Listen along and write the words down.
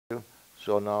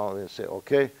So now we say,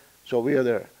 okay, so we are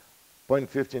there.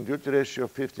 0.15 duty ratio,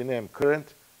 15 amp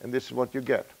current, and this is what you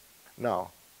get.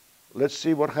 Now, let's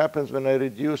see what happens when I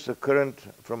reduce the current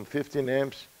from 15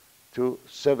 amps to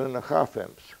 7.5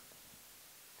 amps.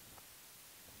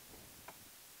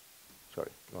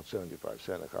 Sorry, not 75,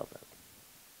 7.5 amps.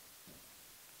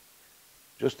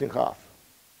 Just in half.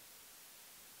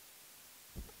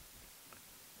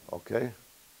 Okay.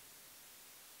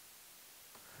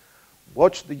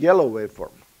 Watch the yellow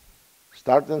waveform.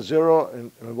 Start at 0,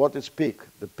 and what is peak?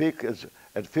 The peak is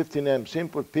at 15 amps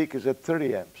input, peak is at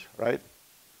 30 amps, right?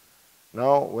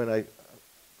 Now, when I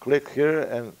click here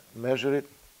and measure it,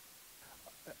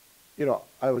 you know,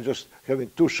 I was just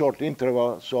having too short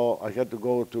interval, so I had to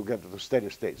go to get to the steady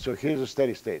state. So here's the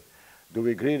steady state. Do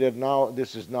we agree that now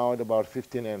this is now at about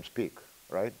 15 amps peak,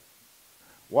 right?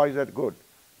 Why is that good?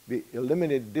 We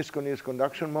eliminate discontinuous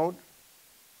conduction mode,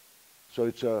 so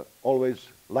it's always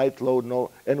light load,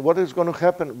 no. And what is going to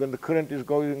happen when the current is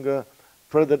going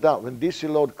further down? When DC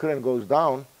load current goes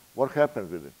down, what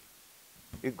happens with it?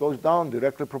 It goes down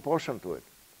directly proportional to it.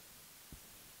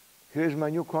 Here's my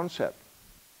new concept.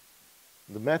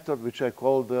 The method which I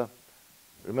called,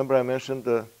 remember I mentioned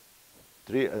the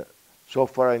three, so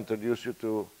far I introduced you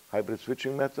to hybrid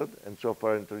switching method, and so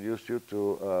far I introduced you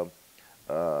to,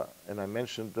 and I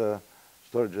mentioned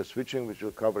storage switching, which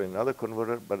we'll cover in another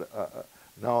converter, but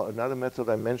now another method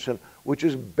I mentioned, which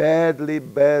is badly,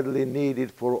 badly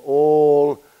needed for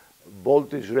all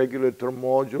voltage regulator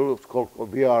modules called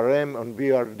VRM and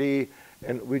VRD,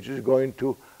 and which is going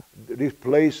to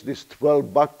replace these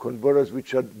 12 buck converters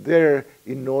which are there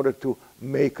in order to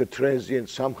make a transient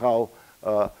somehow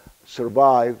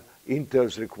survive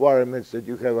Intel's requirements that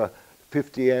you have a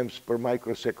 50 amps per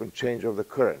microsecond change of the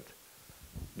current.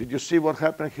 Did you see what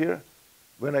happened here?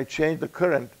 When I changed the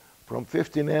current from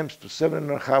 15 amps to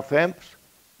 7.5 amps,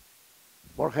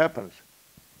 what happens?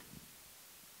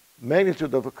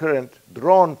 Magnitude of a current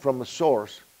drawn from a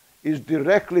source is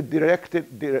directly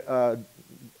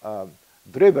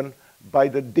driven by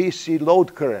the DC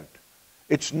load current.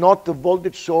 It's not the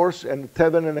voltage source and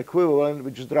Thevenin equivalent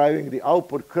which is driving the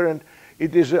output current.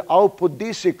 It is the output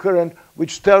DC current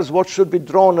which tells what should be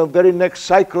drawn the very next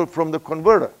cycle from the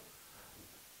converter.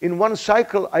 In one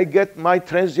cycle, I get my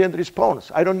transient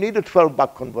response. I don't need a 12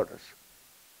 buck converters.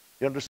 You understand?